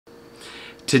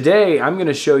Today I'm going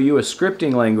to show you a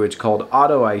scripting language called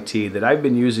AutoIT that I've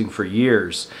been using for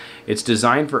years. It's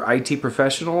designed for IT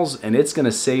professionals and it's going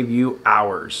to save you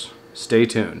hours. Stay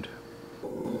tuned.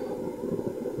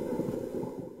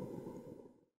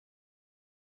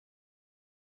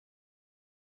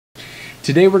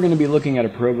 Today we're going to be looking at a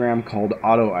program called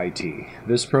AutoIT.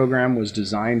 This program was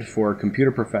designed for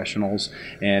computer professionals,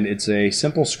 and it's a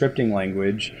simple scripting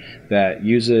language that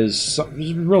uses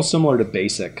real similar to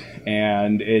BASIC,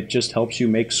 and it just helps you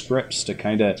make scripts to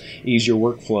kind of ease your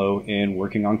workflow in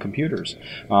working on computers.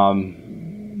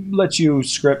 Lets you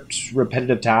script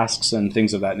repetitive tasks and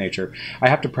things of that nature. I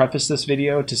have to preface this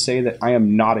video to say that I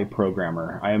am not a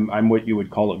programmer. I'm what you would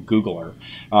call a Googler.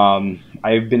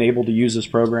 I've been able to use this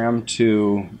program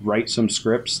to write some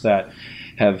scripts that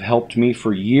have helped me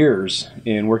for years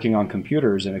in working on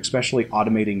computers, and especially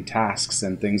automating tasks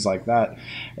and things like that.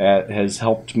 Has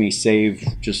helped me save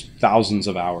just thousands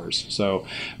of hours. So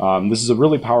this is a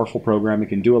really powerful program. It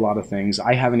can do a lot of things.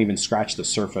 I haven't even scratched the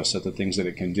surface at the things that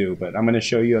it can do, but I'm going to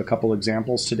show you a couple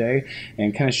examples today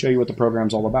and kind of show you what the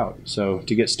program's all about. So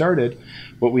to get started,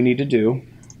 what we need to do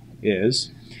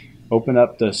is open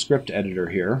up the script editor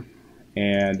here,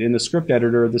 and in the script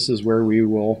editor, this is where we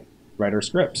will write our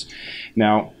scripts.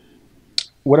 Now,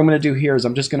 what I'm going to do here is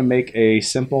I'm just going to make a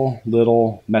simple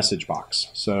little message box.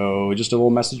 So just a little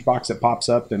message box that pops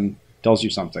up and tells you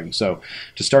something. So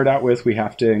to start out with, we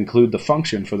have to include the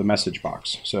function for the message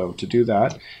box. So to do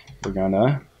that, we're going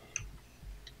to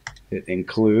hit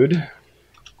include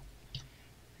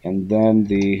and then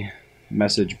the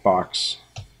message box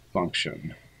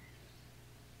function.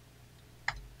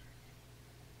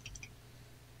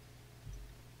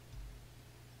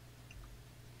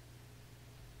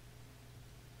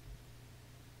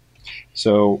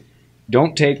 So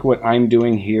don't take what I'm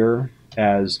doing here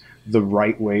as the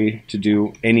right way to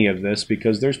do any of this,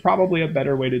 because there's probably a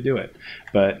better way to do it,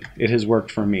 but it has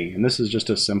worked for me. And this is just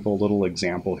a simple little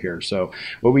example here. So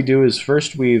what we do is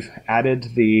first we've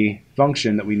added the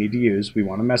function that we need to use. We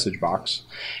want a message box,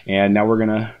 and now we're going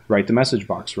to write the message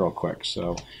box real quick.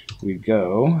 So we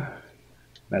go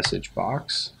message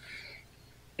box,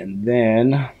 and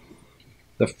then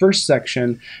the first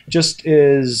section just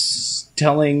is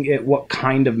telling it what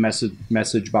kind of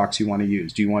message box you want to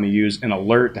use. Do you want to use an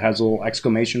alert that has a little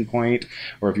exclamation point,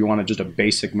 or if you want just a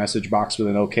basic message box with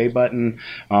an OK button?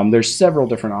 There's several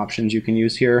different options you can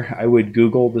use here. I would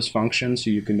Google this function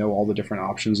so you can know all the different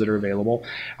options that are available.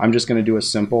 I'm just going to do a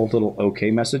simple little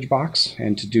OK message box,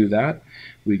 and to do that,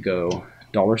 we go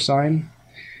 $,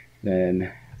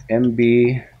 then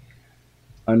MB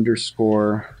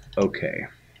underscore OK.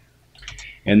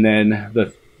 And then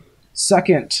the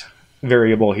second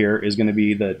variable here is going to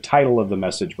be the title of the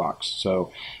message box.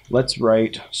 So let's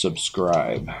write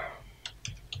subscribe.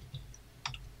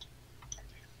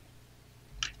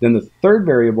 Then the third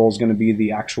variable is going to be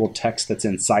the actual text that's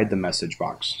inside the message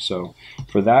box. So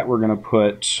for that, we're going to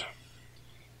put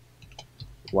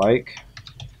like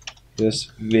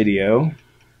this video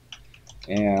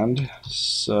and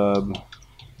subscribe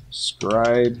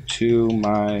to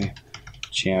my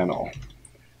channel.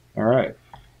 All right,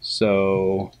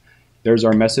 so there's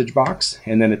our message box,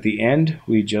 and then at the end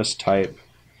we just type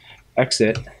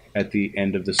exit at the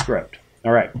end of the script.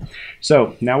 All right,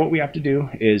 so now what we have to do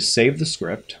is save the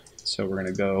script. So we're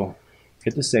going to go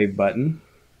hit the save button,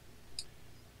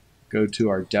 go to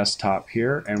our desktop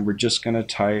here, and we're just going to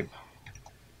type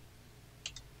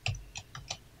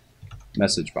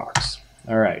message box.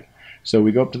 All right, so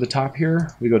we go up to the top here,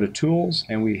 we go to tools,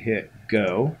 and we hit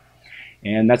go,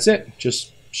 and that's it.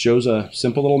 Just shows a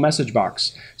simple little message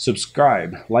box.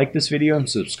 Subscribe, like this video, and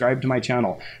subscribe to my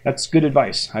channel. That's good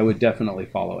advice. I would definitely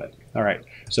follow it. All right,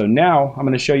 so now I'm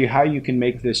going to show you how you can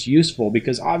make this useful,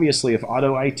 because obviously if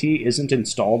AutoIT isn't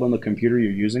installed on the computer you're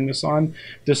using this on,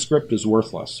 this script is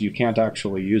worthless. You can't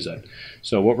actually use it.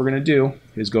 So what we're going to do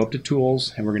is go up to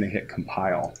tools, and we're going to hit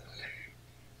compile.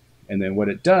 And then what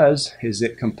it does is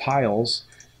it compiles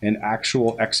an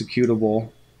actual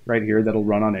executable right here that'll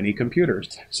run on any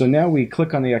computers. So now we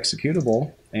click on the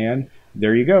executable, and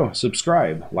there you go.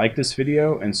 Subscribe, like this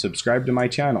video, and subscribe to my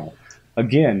channel.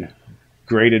 Again,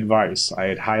 great advice.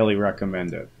 I'd highly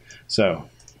recommend it. So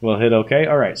we'll hit OK.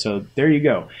 All right, so there you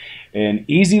go. An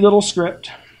easy little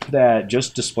script that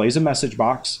just displays a message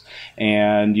box,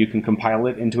 and you can compile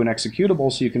it into an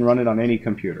executable so you can run it on any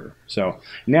computer. So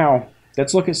now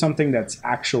let's look at something that's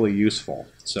actually useful.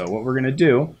 So what we're going to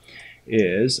do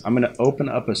is I'm going to open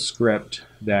up a script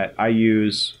that I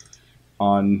use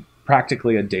on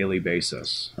practically a daily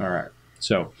basis. All right,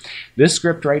 so this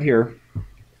script right here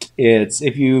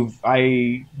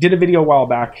I did a video a while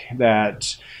back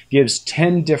that gives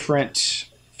 10 different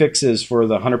fixes for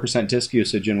the 100% disk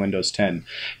usage in Windows 10.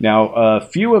 Now, a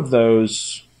few of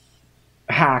those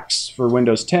hacks for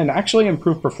Windows 10 actually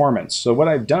improve performance. So what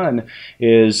I've done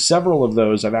is several of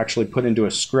those I've actually put into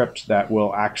a script that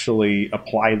will actually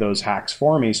apply those hacks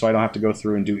for me, so I don't have to go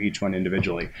through and do each one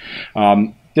individually.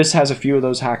 This has a few of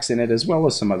those hacks in it, as well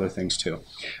as some other things too.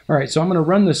 All right, so I'm going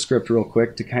to run this script real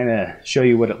quick to kind of show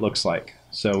you what it looks like.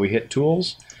 So we hit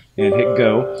Tools and hit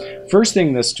Go. First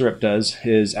thing this script does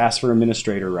is ask for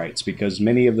administrator rights, because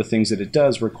many of the things that it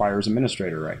does requires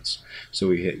administrator rights. So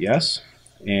we hit Yes.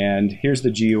 And here's the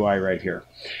GUI right here.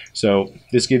 So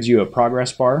this gives you a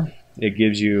progress bar. It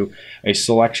gives you a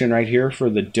selection right here for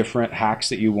the different hacks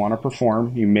that you want to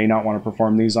perform. You may not want to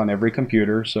perform these on every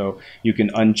computer, so you can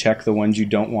uncheck the ones you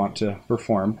don't want to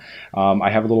perform. I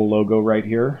have a little logo right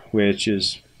here, which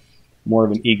is more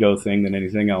of an ego thing than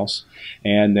anything else.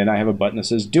 And then I have a button that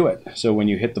says do it. So when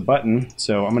you hit the button,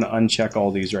 so I'm going to uncheck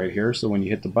all these right here. So when you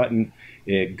hit the button,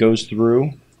 it goes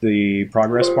through the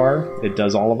progress bar, it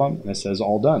does all of them, and it says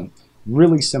all done.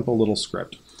 Really simple little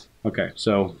script. Okay,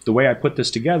 so the way I put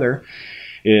this together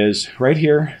is right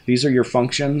here, these are your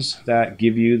functions that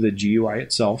give you the GUI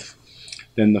itself.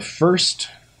 Then the first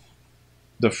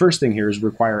thing here is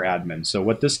require admin. So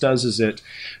what this does is it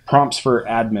prompts for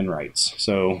admin rights.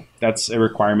 So that's a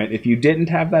requirement. If you didn't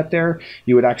have that there,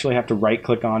 you would actually have to right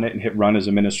click on it and hit run as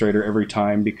administrator every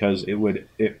time, because it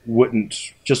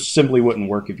wouldn't simply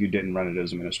work if you didn't run it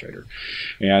as administrator.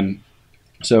 And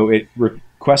so it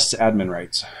requests admin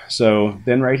rights. So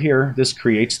then right here, this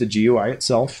creates the GUI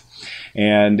itself,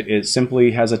 and it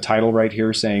simply has a title right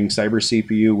here saying Cyber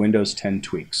CPU Windows 10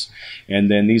 tweaks. And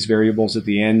then these variables at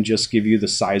the end just give you the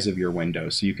size of your window.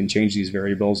 So you can change these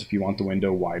variables if you want the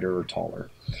window wider or taller.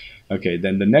 Okay,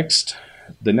 then the next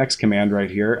command right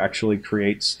here actually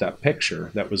creates that picture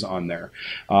that was on there.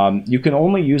 You can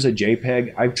only use a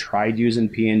JPEG. I've tried using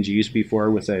PNGs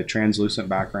before with a translucent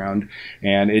background,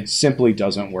 and it simply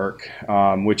doesn't work,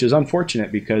 which is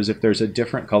unfortunate, because if there's a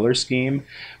different color scheme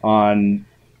on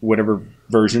whatever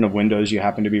version of Windows you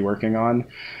happen to be working on,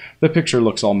 the picture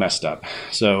looks all messed up.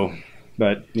 So,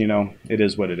 but you know, it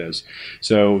is what it is.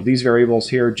 So these variables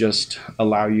here just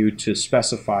allow you to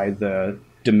specify the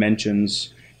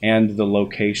dimensions and the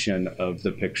location of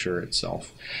the picture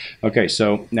itself. Okay,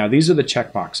 so now these are the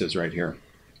checkboxes right here.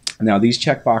 Now these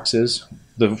checkboxes,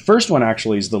 the first one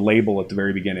actually is the label at the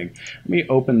very beginning. Let me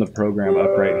open the program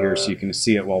up right here so you can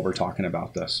see it while we're talking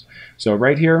about this. So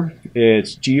right here,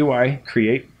 it's GUI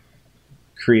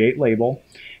create label,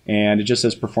 and it just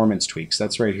says performance tweaks.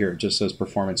 That's right here, it just says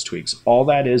performance tweaks. All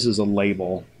that is a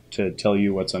label to tell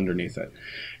you what's underneath it.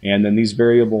 And then these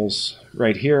variables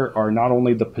right here are not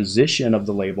only the position of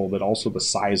the label, but also the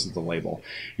size of the label.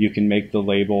 You can make the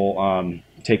label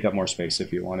take up more space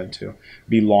if you wanted to,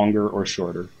 be longer or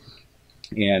shorter,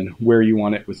 and where you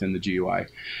want it within the GUI.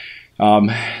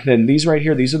 Then these right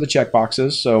here, these are the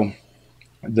checkboxes. So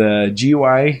the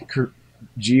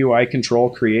GUI control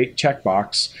create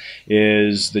checkbox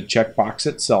is the checkbox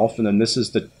itself, and then this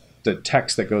is the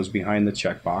text that goes behind the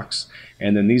checkbox,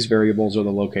 and then these variables are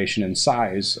the location and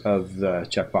size of the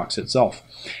checkbox itself.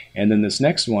 And then this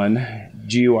next one,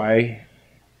 GUI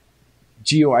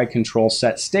control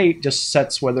set state, just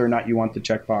sets whether or not you want the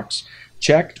checkbox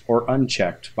checked or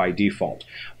unchecked by default.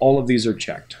 All of these are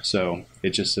checked, so it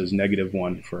just says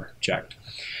 -1 for checked.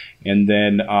 And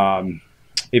then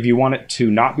if you want it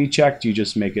to not be checked, you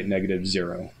just make it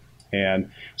 -0. And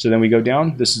so then we go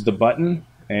down, this is the button,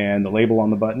 and the label on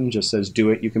the button just says do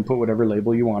it. You can put whatever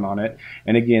label you want on it.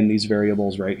 And again, these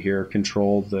variables right here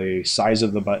control the size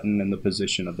of the button and the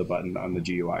position of the button on the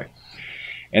GUI.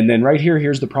 And then right here,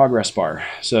 here's the progress bar.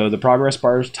 So the progress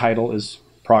bar's title is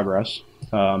progress,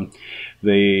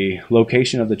 the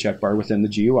location of the check bar within the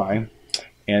GUI,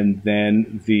 and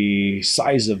then the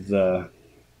size of the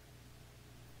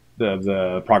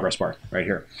progress bar right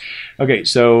here. Okay,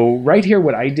 so right here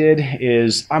what I did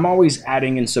is I'm always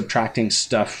adding and subtracting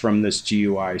stuff from this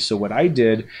GUI. So what I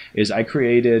did is I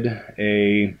created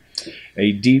a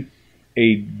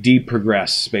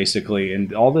deprogress basically,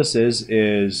 and all this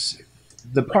is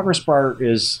the progress bar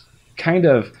is kind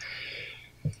of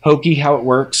hokey how it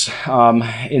works.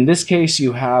 In this case,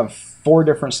 you have 4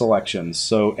 different selections.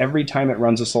 So every time it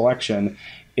runs a selection,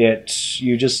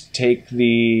 you just take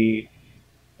the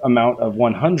amount of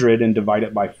 100 and divide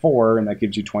it by 4, and that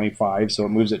gives you 25. So it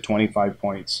moves at 25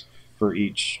 points for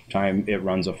each time it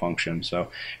runs a function. So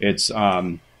it's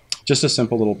just a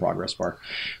simple little progress bar.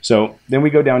 So then we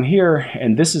go down here,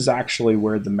 and this is actually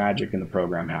where the magic in the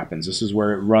program happens. This is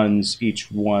where it runs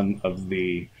each one of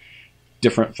the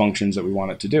different functions that we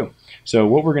want it to do. So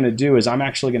what we're going to do is I'm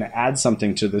actually going to add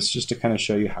something to this just to kind of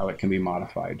show you how it can be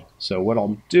modified. So what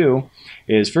I'll do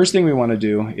is, first thing we want to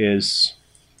do is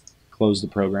close the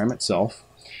program itself.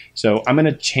 So I'm going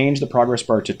to change the progress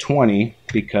bar to 20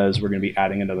 because we're going to be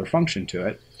adding another function to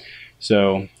it.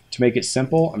 So to make it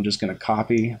simple, I'm just going to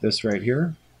copy this right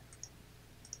here.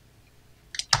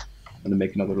 I'm going to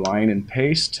make another line and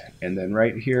paste, and then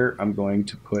right here I'm going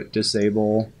to put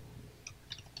disable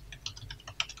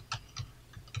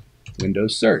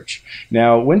Windows Search.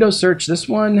 Now, Windows Search, this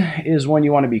one is one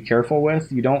you want to be careful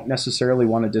with. You don't necessarily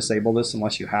want to disable this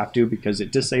unless you have to, because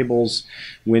it disables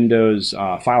Windows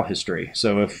file history.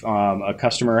 So if a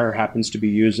customer happens to be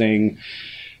using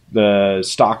the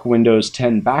stock Windows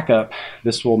 10 backup,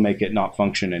 this will make it not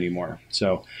function anymore.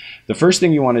 So the first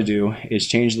thing you want to do is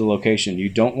change the location. You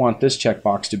don't want this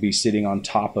checkbox to be sitting on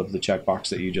top of the checkbox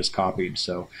that you just copied.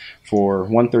 So for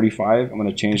 135, I'm going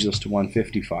to change this to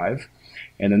 155.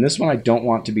 And then this one I don't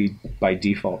want to be by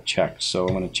default checked, so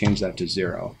I'm going to change that to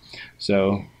 0.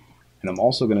 So, and I'm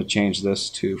also going to change this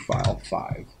to file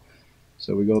 5.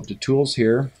 So we go up to Tools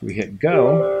here, we hit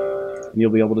Go, and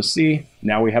you'll be able to see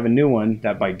now we have a new one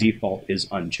that by default is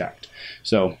unchecked.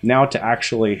 So now to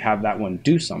actually have that one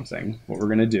do something, what we're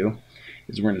going to do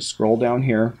is we're going to scroll down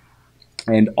here,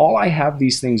 and all I have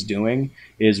these things doing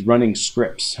is running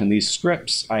scripts, and these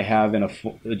scripts I have in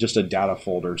just a data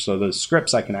folder. So the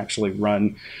scripts I can actually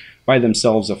run by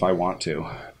themselves if I want to.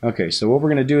 Okay, so what we're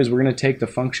going to do is we're going to take the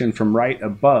function from right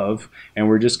above, and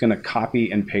we're just going to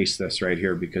copy and paste this right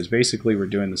here, because basically we're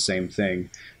doing the same thing.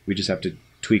 We just have to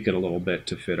tweak it a little bit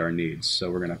to fit our needs.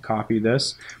 So we're going to copy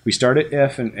this. We start at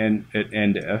if and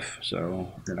end if.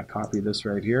 So we're going to copy this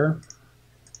right here,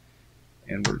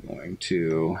 and we're going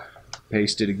to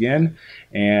paste it again.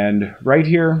 And right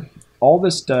here, all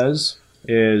this does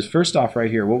is, first off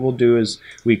right here, what we'll do is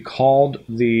we called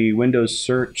the Windows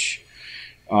Search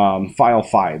file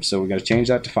 5. So we're going to change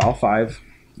that to file 5.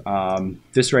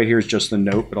 This right here is just the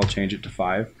note, but I'll change it to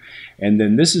 5. And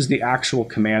then this is the actual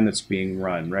command that's being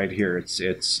run right here.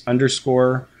 It's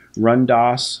underscore run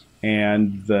DOS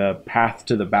and the path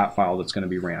to the bat file that's going to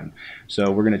be ran.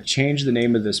 So we're going to change the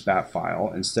name of this bat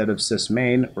file. Instead of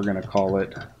sysmain, we're going to call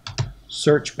it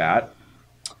search bat,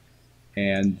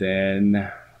 and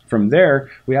then from there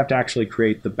we have to actually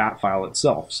create the bat file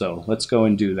itself. So let's go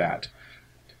and do that.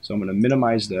 So I'm going to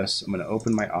minimize this. I'm going to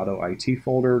open my AutoIT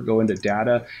folder, go into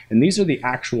data, and these are the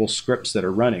actual scripts that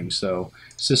are running. So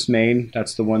sysmain,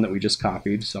 that's the one that we just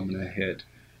copied. So I'm going to hit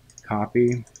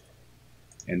copy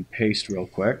and paste real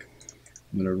quick.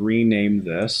 I'm going to rename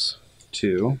this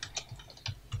to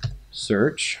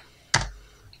search.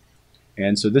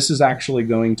 And so this is actually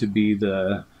going to be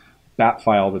the bat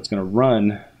file that's going to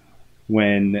run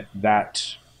when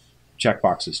that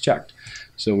checkbox is checked.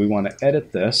 So we want to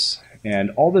edit this, and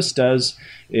all this does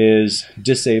is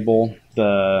disable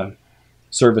the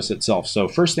service itself. So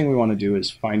first thing we want to do is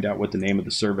find out what the name of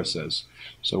the service is.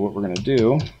 So what we're going to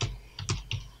do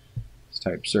is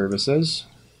type services,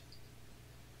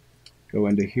 go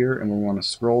into here, and we want to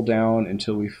scroll down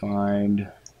until we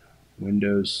find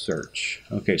Windows Search.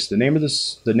 Okay, so the name of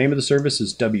the service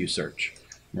is WSearch.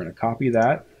 We're going to copy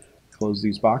that, close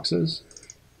these boxes,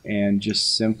 and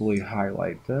just simply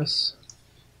highlight this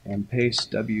and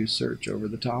paste WSearch over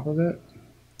the top of it.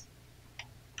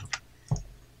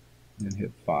 And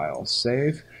hit File,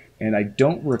 Save. And I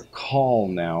don't recall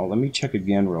now, let me check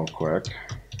again real quick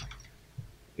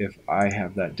if I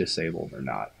have that disabled or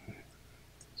not.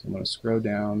 So I'm going to scroll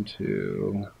down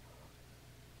to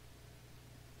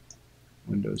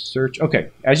Windows Search.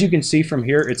 Okay, as you can see from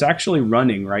here, it's actually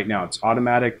running right now. It's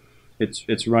automatic.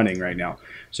 It's running right now.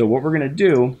 So what we're going to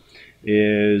do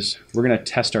is we're going to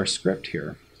test our script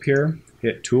here. Here,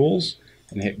 hit Tools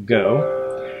and hit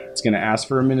Go. It's going to ask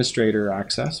for administrator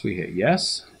access. We hit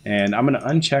Yes. And I'm going to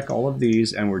uncheck all of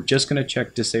these, and we're just going to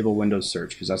check Disable Windows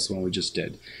Search because that's the one we just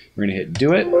did. We're going to hit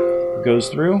Do It. It goes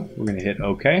through. We're going to hit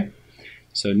OK.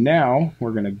 So now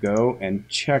we're going to go and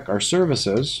check our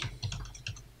services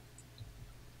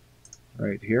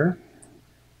right here,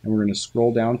 and we're going to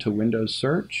scroll down to Windows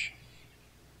Search,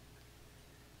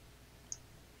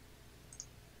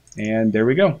 and there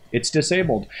we go, it's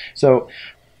disabled. So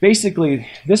basically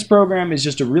this program is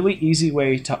just a really easy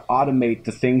way to automate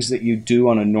the things that you do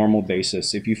on a normal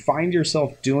basis. If you find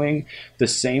yourself doing the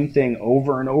same thing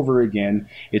over and over again,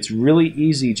 it's really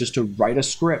easy just to write a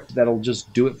script that'll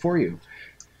just do it for you.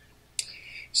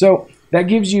 So that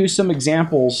gives you some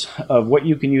examples of what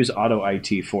you can use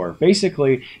AutoIT for.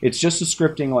 Basically, it's just a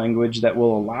scripting language that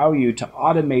will allow you to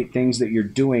automate things that you're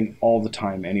doing all the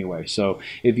time anyway. So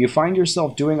if you find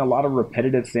yourself doing a lot of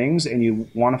repetitive things and you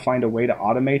want to find a way to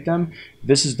automate them,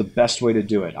 this is the best way to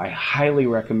do it. I highly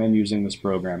recommend using this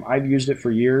program. I've used it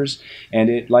for years, and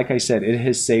it, like I said, it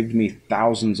has saved me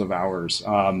thousands of hours.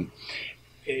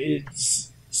 It's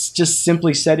just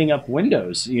simply setting up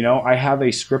windows. You know, I have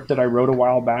a script that I wrote a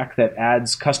while back that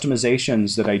adds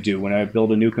customizations that I do when I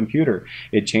build a new computer.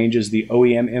 It changes the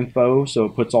OEM info, so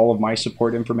it puts all of my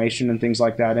support information and things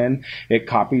like that in. It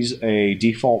copies a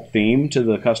default theme to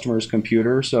the customer's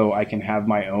computer, so I can have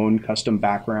my own custom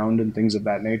background and things of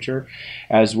that nature,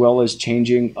 as well as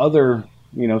changing other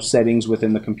settings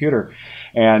within the computer.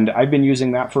 And I've been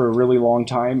using that for a really long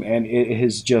time, and it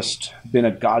has just been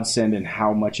a godsend in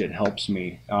how much it helps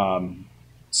me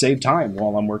save time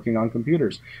while I'm working on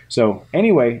computers. So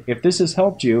anyway, if this has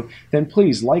helped you, then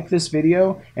please like this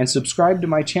video and subscribe to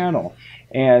my channel.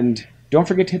 And don't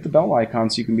forget to hit the bell icon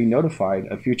so you can be notified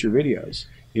of future videos.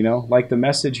 You know, like the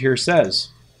message here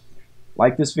says,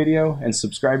 like this video and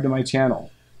subscribe to my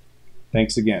channel.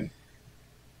 Thanks again.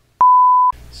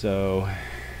 So,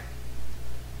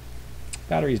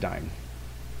 battery's dying.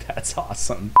 That's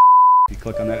awesome. If you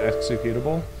click on that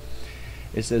executable,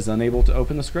 it says unable to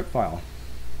open the script file.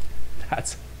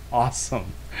 That's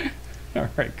awesome.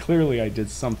 Alright, clearly I did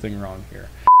something wrong here.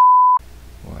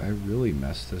 Well, I really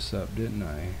messed this up, didn't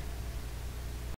I?